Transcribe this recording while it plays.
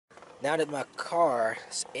Now that my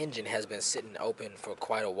car's engine has been sitting open for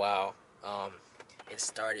quite a while, it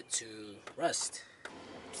started to rust.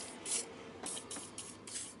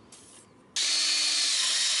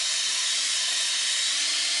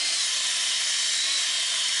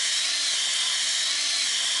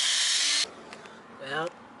 Well,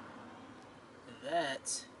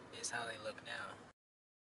 that is how they look now.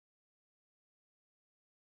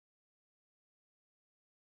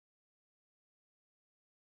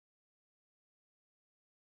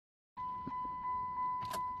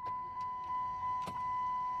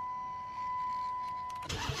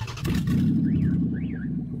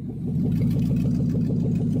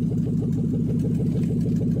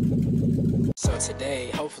 So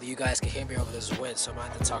today, hopefully you guys can hear me over this wind, so I'm going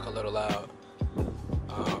to have to talk a little loud.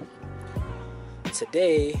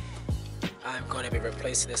 Today, I'm going to be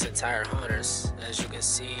replacing this entire harness. As you can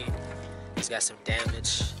see, it's got some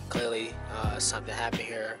damage. Clearly, something happened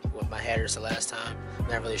here with my headers the last time. I'm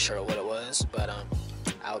not really sure what it was, but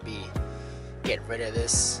I'll be getting rid of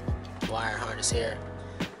this wire harness here.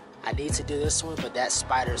 I need to do this one, but that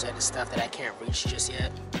spiders and the stuff that I can't reach just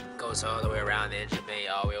yet goes all the way around the engine bay,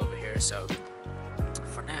 all the way over here. So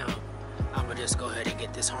for now, I'm gonna just go ahead and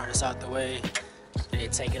get this harness out the way, and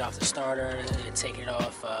then take it off the starter, and then take it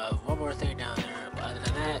off one more thing down there. But other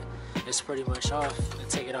than that, it's pretty much off. And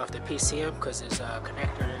take it off the PCM because there's a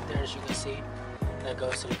connector in there, as you can see, that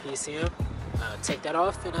goes to the PCM. Take that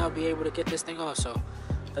off, and I'll be able to get this thing off. So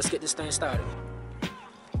let's get this thing started.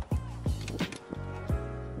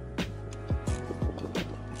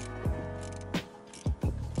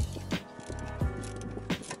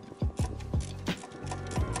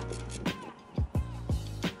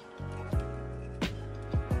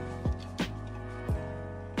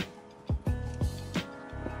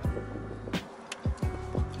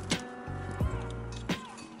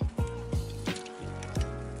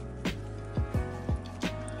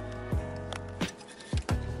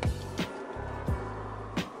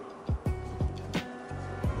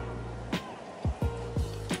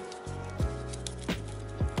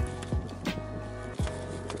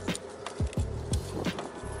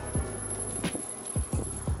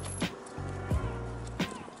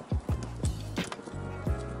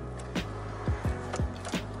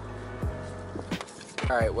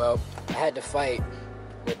 Alright, well, I had to fight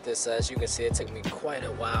with this. As you can see, it took me quite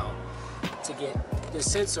a while to get the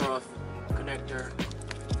sensor off connector.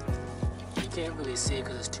 You can't really see it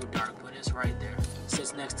because it's too dark, but it's right there. It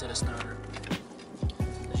sits next to the starter.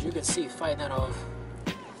 As you can see, fighting that off,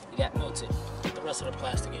 it got melted. The rest of the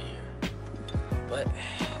plastic in here. But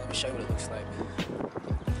let me show you what it looks like.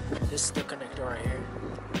 This is the connector right here.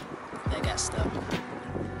 That got stuck.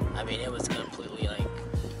 I mean, it was completely like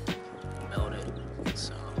melted.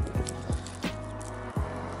 So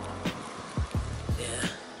yeah,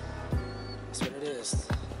 that's what it is.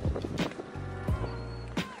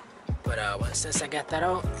 But since I got that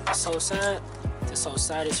out, this whole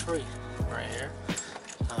side is free right here.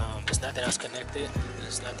 There's nothing else connected.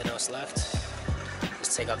 There's nothing else left.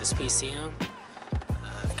 Just take off this PCM.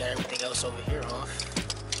 I've got everything else over here off.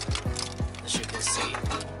 As you can see,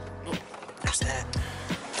 oh, there's that.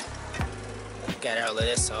 Got all of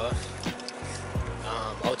this off.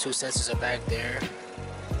 O2 sensors are back there,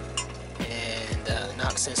 and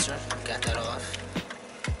knock sensor, got that off.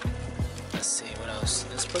 Let's see what else.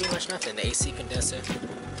 There's pretty much nothing. The AC condenser,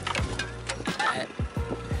 that.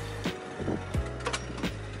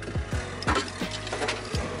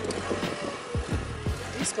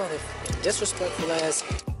 He's gonna disrespectful ass.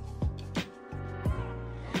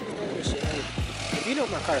 If you know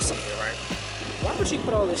my car's sitting here, right? Why would you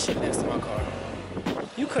put all this shit next to my car?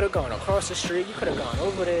 You could have gone across the street, you could have gone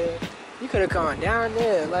over there, you could have gone down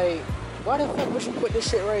there. Like, why the fuck would you put this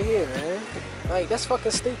shit right here, man? Like, that's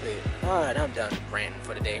fucking stupid. Alright, I'm done ranting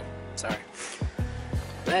for the day. Sorry.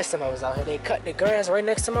 Last time I was out here, they cut the grass right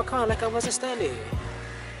next to my car like I wasn't standing here.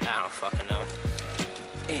 I don't fucking know.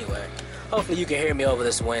 Anyway, hopefully you can hear me over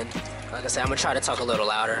this wind. Like I said, I'm gonna try to talk a little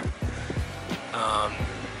louder.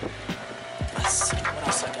 Let's see, what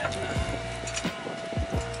else I got here?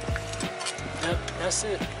 Yep, that's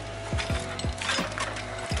it. Look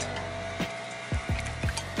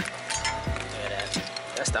at that.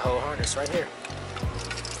 That's the whole harness right here.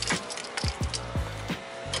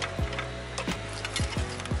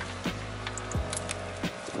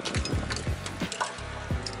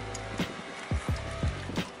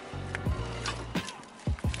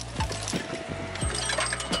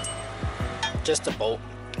 Just a bolt.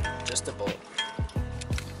 Just a bolt.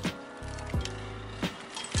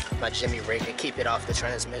 My jimmy rig to keep it off the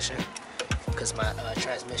transmission because my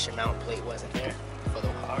transmission mount plate wasn't there for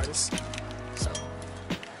the harness. So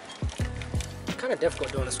kind of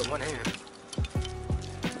difficult doing this with one hand.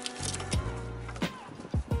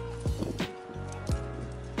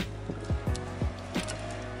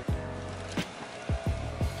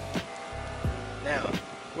 Now,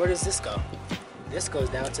 where does this go? This goes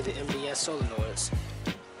down to the MDS solenoids.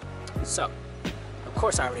 So, of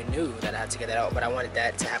course I already knew that I had to get that out, but I wanted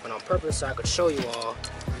that to happen on purpose so I could show you all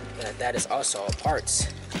that that is also a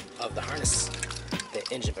part of the harness, the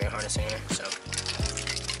engine bay harness here. So,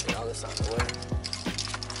 get all this out the way.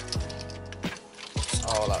 It's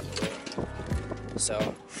all out the way.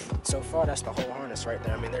 So far that's the whole harness right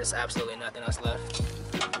there. I mean, there's absolutely nothing else left.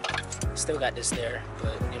 Still got this there,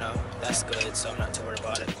 but you know, that's good, so I'm not too worried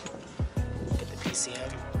about it. Get the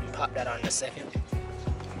PCM, pop that on in a second.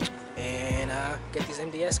 And get these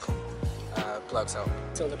MDS plugs out.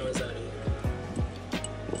 Solenoids out of here.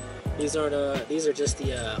 These are just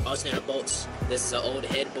the alternator bolts. This is an old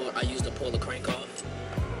head bolt I used to pull the crank off.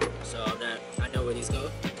 So I know where these go.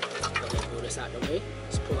 Go ahead and move this out the way.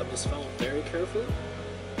 Just pull up this phone very carefully.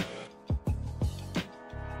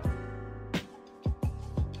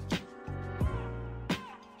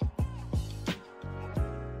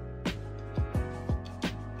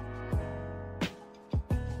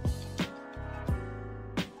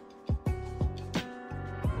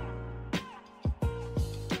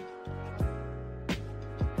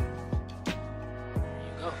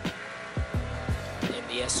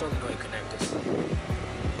 MDS solenoid connectors.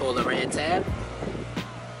 Pull the red tab.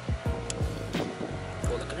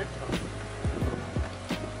 Pull the connector off.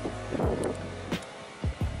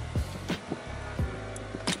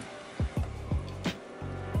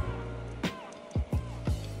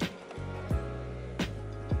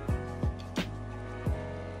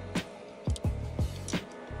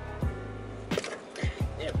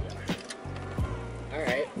 There we are.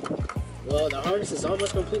 Alright. Well, the harness is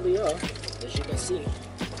almost completely off. As you can see,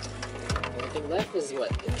 the only thing left is what?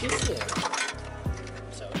 The PCM.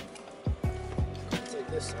 So, take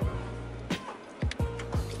this off.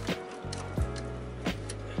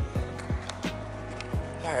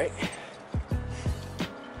 Alright.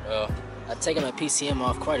 Well, I've taken my PCM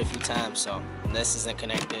off quite a few times, so this isn't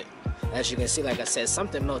connected. As you can see, like I said,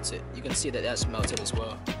 something melted. You can see that that's melted as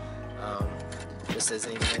well. This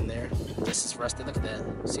isn't even in there. This is rusted. Look at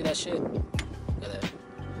that. See that shit? Look at that.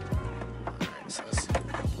 So let's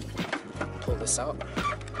pull this out.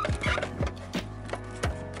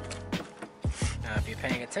 Now if you're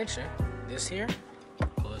paying attention, this here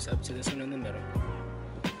goes up to this one in the middle.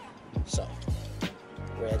 So,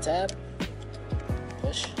 red tab,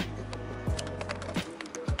 push,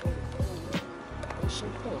 push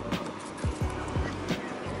and pull.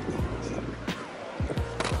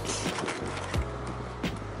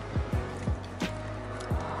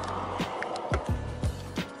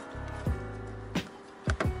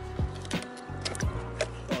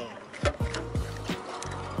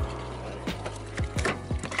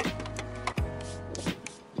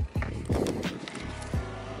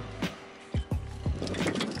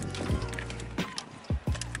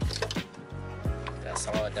 That's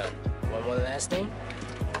all done. One more last thing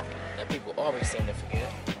that people always seem to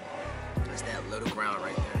forget is that little ground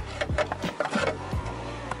right there.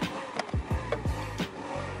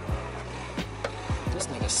 This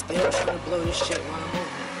nigga still trying to blow this shit while I'm over.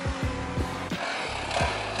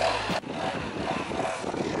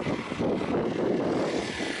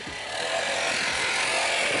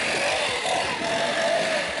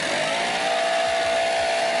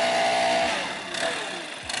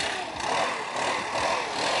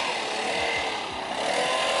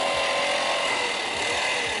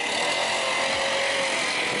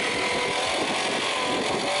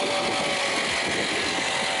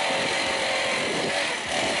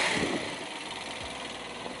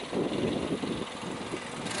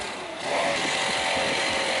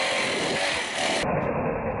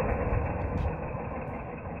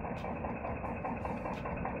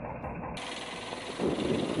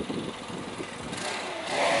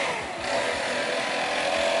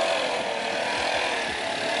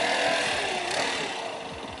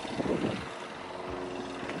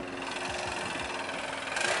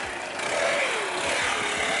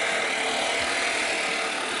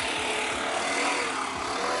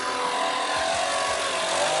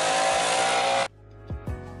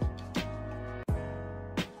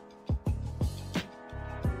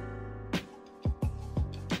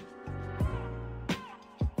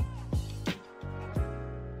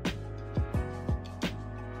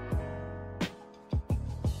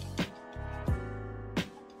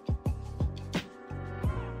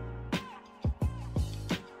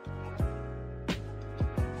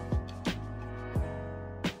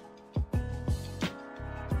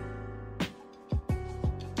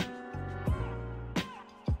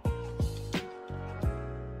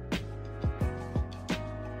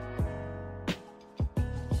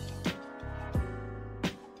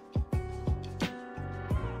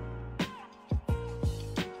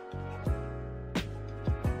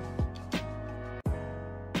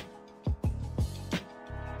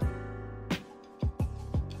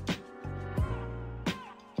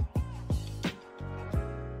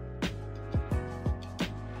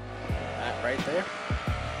 right there.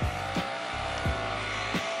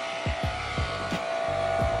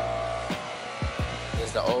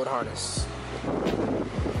 Is the old harness. You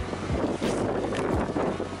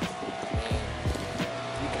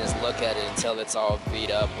can just look at it until it's all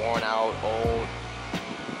beat up, worn out, old.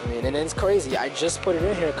 I mean, and it's crazy. I just put it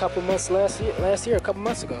in here a couple months last year, a couple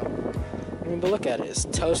months ago. I mean, but look at it. It's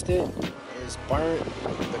toasted. It's burnt.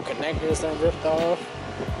 The connectors are ripped off.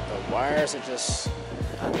 The wires are just.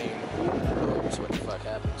 I mean, who knows what the fuck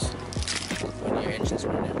happens when your engine's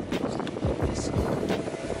running?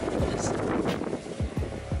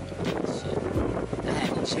 Shit. I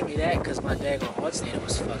had to jimmy that because my daggone alternator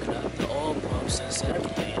was fucking up. The oil pumps and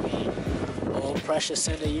everything. I mean, oil pressure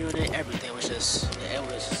center unit, everything was just. It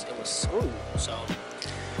was screwed. So.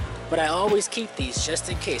 But I always keep these just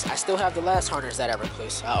in case. I still have the last harness that I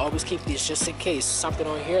replaced. I always keep these just in case something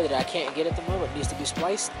on here that I can't get at the moment needs to be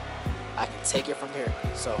spliced. I can take it from here.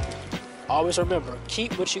 So always remember,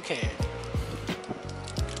 keep what you can.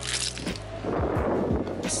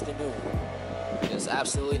 This is the new one. There's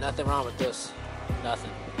absolutely nothing wrong with this.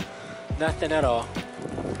 Nothing. Nothing at all.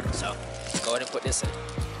 So let's go ahead and put this in.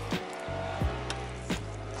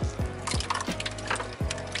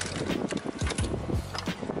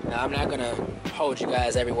 Now, I'm not gonna hold you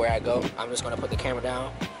guys everywhere I go. I'm just gonna put the camera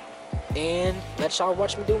down and let y'all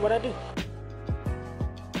watch me do what I do.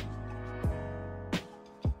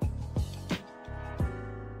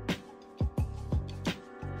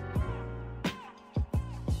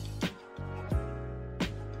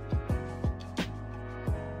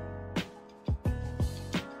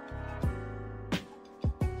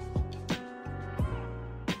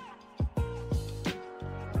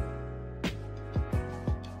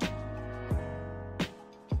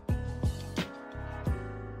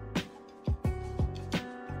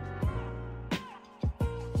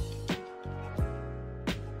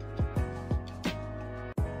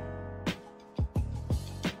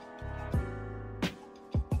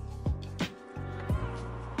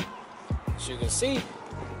 As you can see,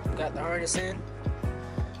 got the harness in.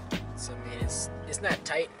 So I mean, it's not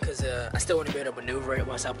tight because I still want to be able to maneuver it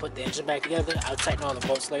once I put the engine back together. I'll tighten all the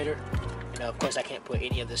bolts later. You know, of course, I can't put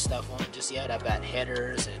any of this stuff on just yet. I've got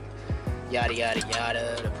headers and yada yada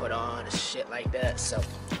yada to put on and shit like that. So,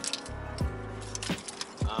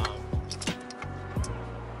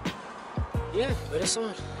 yeah, but it's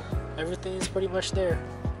on. Everything's pretty much there.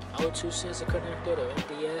 O2 sensor connected or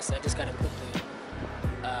MDS. I just gotta put the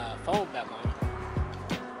phone back on.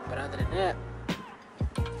 But other than that,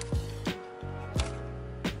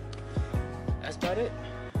 that's about it.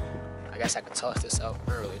 I guess I could toss this out.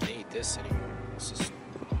 I don't really need this anymore. It's just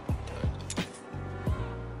done.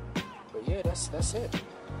 But yeah, that's it.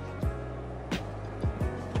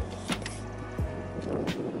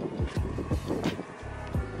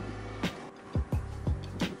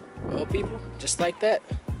 Well, people, just like that,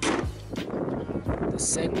 the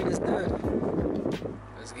segment is done.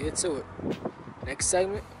 Let's get to it. Next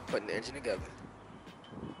segment, putting the engine together.